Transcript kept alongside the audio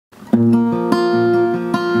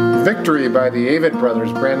Victory by the Avett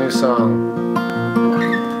Brothers, brand new song.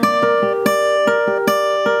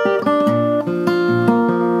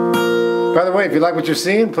 By the way, if you like what you're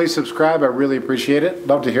seeing, please subscribe. I really appreciate it.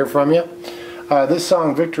 Love to hear from you. This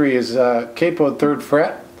song, Victory, is capoed 3rd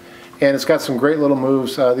fret, and it's got some great little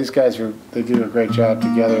moves. These guys, they do a great job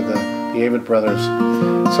together, the Avett Brothers.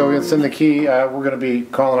 So it's in the key, we're going to be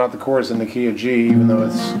calling out the chorus in the key of G, even though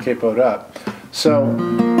it's capoed up. So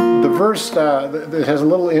the verse, it has a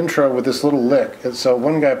little intro with this little lick. And so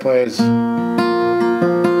one guy plays, just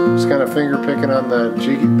kind of finger picking on the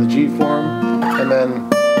G form, and then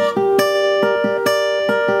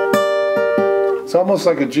it's almost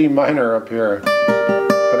like a G minor up here,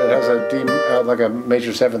 but it has a D, like a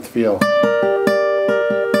major 7th feel.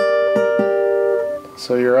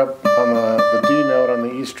 So you're up on the D note on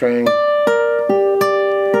the E string,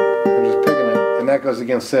 and just picking it, and that goes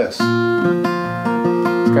against this.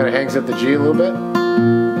 It kind of hangs at the G a little bit.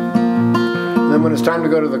 And then when it's time to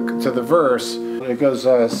go to the verse, it goes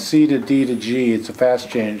C to D to G. It's a fast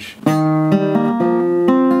change.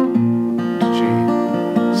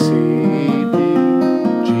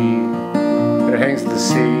 Hangs the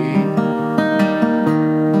C, and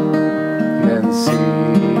then C, D,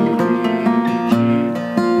 G,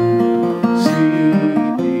 C,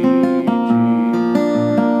 D, G,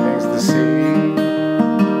 hangs the C,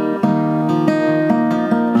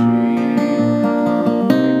 G,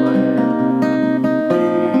 A minor,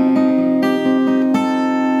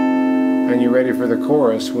 D, and you're ready for the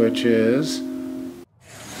chorus, which is...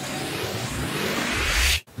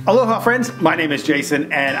 Aloha friends, my name is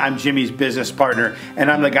Jason and I'm Jimmy's business partner, and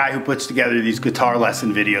I'm the guy who puts together these guitar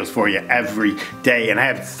lesson videos for you every day. And I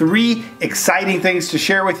have 3 exciting things to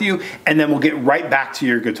share with you, and then we'll get right back to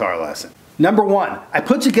your guitar lesson. Number 1, I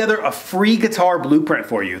put together a free guitar blueprint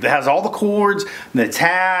for you that has all the chords, the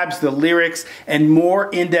tabs, the lyrics, and more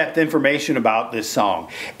in-depth information about this song.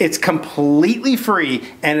 It's completely free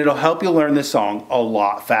and it'll help you learn this song a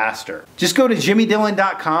lot faster. Just go to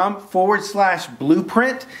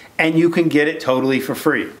jimmydillon.com/blueprint and you can get it totally for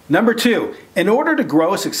free. Number 2, in order to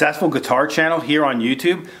grow a successful guitar channel here on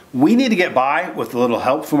YouTube, we need to get by with a little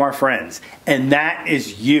help from our friends, and that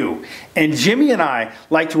is you. And Jimmy and I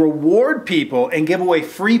like to reward people and give away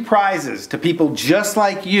free prizes to people just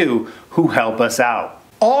like you who help us out.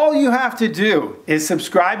 All you have to do is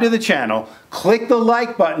subscribe to the channel, click the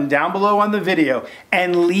like button down below on the video,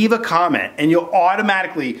 and leave a comment, and you'll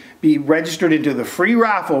automatically be registered into the free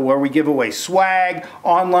raffle where we give away swag,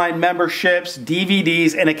 online memberships,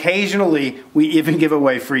 DVDs, and occasionally we even give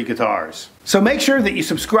away free guitars. So make sure that you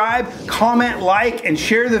subscribe, comment, like, and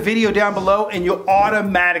share the video down below, and you'll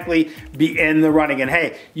automatically be in the running. And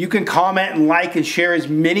hey, you can comment and like and share as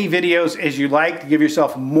many videos as you like to give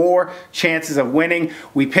yourself more chances of winning.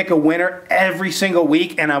 We pick a winner every single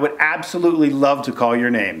week, and I would absolutely love to call your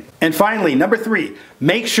name. And finally, number 3,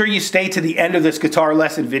 make sure you stay to the end of this guitar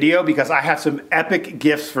lesson video because I have some epic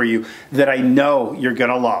gifts for you that I know you're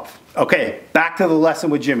gonna love. Okay, back to the lesson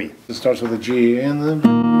with Jimmy. It starts with a G and the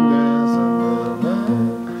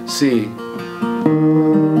C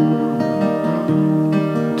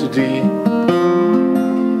to D,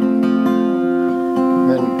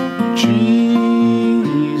 then G,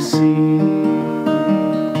 C,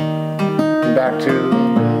 and back to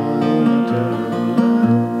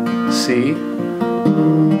C,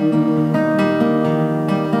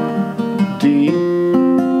 D,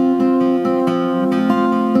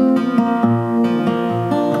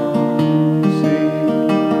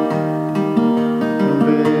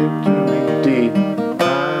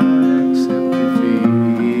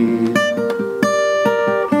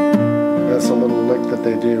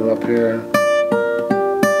 they do up here,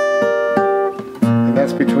 and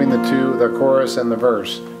that's between the two, the chorus and the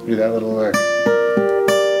verse. Do that little lick.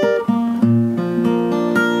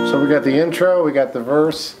 So we got the intro, we got the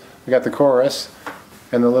verse, we got the chorus,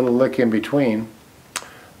 and the little lick in between.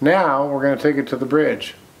 Now we're going to take it to the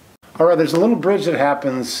bridge. Alright, there's a little bridge that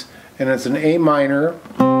happens, and it's an A minor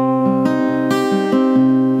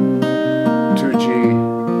to a G,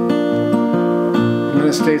 and then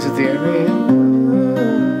it stays at the end.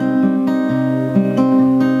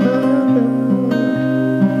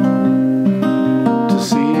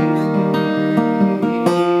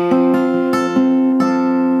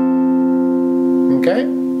 Okay,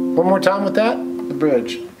 one more time with that, the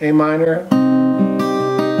bridge. A minor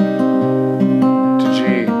to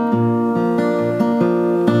G.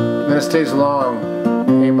 And then it stays long,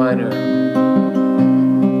 A minor.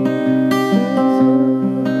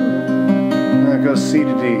 And then it goes C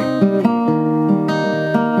to D.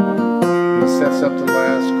 And it sets up the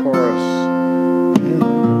last chorus.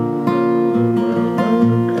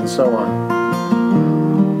 so on.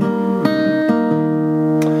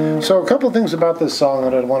 So a couple of things about this song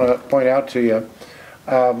that I want to point out to you.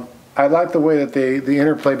 I like the way that the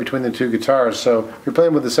interplay between the two guitars. So if you're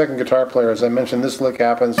playing with the second guitar player, as I mentioned, this lick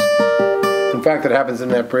happens. In fact, it happens in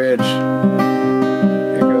that bridge.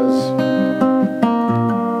 It goes.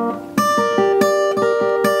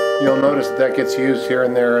 You'll notice that gets used here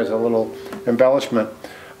and there as a little embellishment.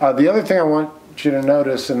 The other thing I want you to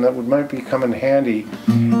notice, and that might be come in handy,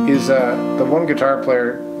 is the one guitar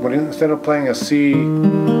player, when instead of playing a C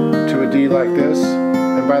to a D like this,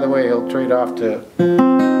 and by the way, he'll trade off to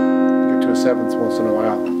get to a seventh once in a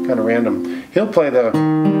while, kind of random. He'll play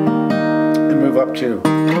and move up to.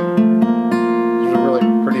 It's a really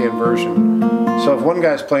pretty inversion. So if one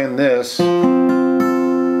guy's playing this,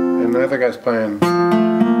 and the other guy's playing,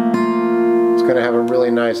 it's going to have a really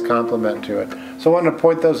nice complement to it. So I wanted to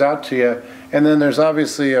point those out to you. And then there's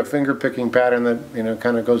obviously a finger picking pattern that, you know,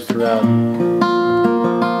 kind of goes throughout.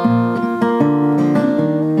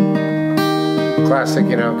 Classic,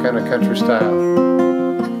 you know, kind of country style.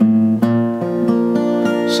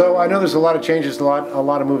 So I know there's a lot of changes, a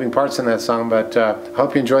lot of moving parts in that song, but I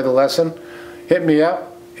hope you enjoy the lesson. Hit me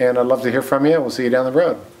up, and I'd love to hear from you. We'll see you down the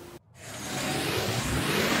road.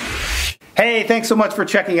 Hey, thanks so much for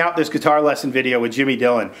checking out this guitar lesson video with Jimmy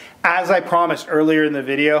Dillon. As I promised earlier in the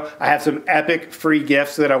video, I have some epic free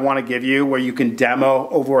gifts that I want to give you where you can demo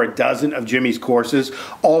over a dozen of Jimmy's courses.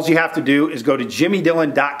 All you have to do is go to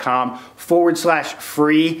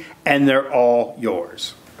jimmydillon.com/free and they're all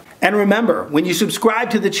yours. And remember, when you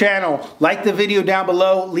subscribe to the channel, like the video down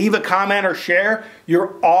below, leave a comment or share,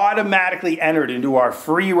 you're automatically entered into our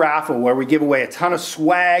free raffle where we give away a ton of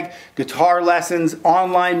swag, guitar lessons,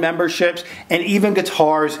 online memberships, and even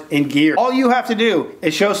guitars and gear. All you have to do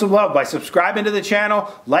is show some love by subscribing to the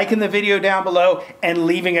channel, liking the video down below, and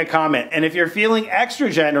leaving a comment. And if you're feeling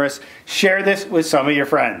extra generous, share this with some of your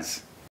friends.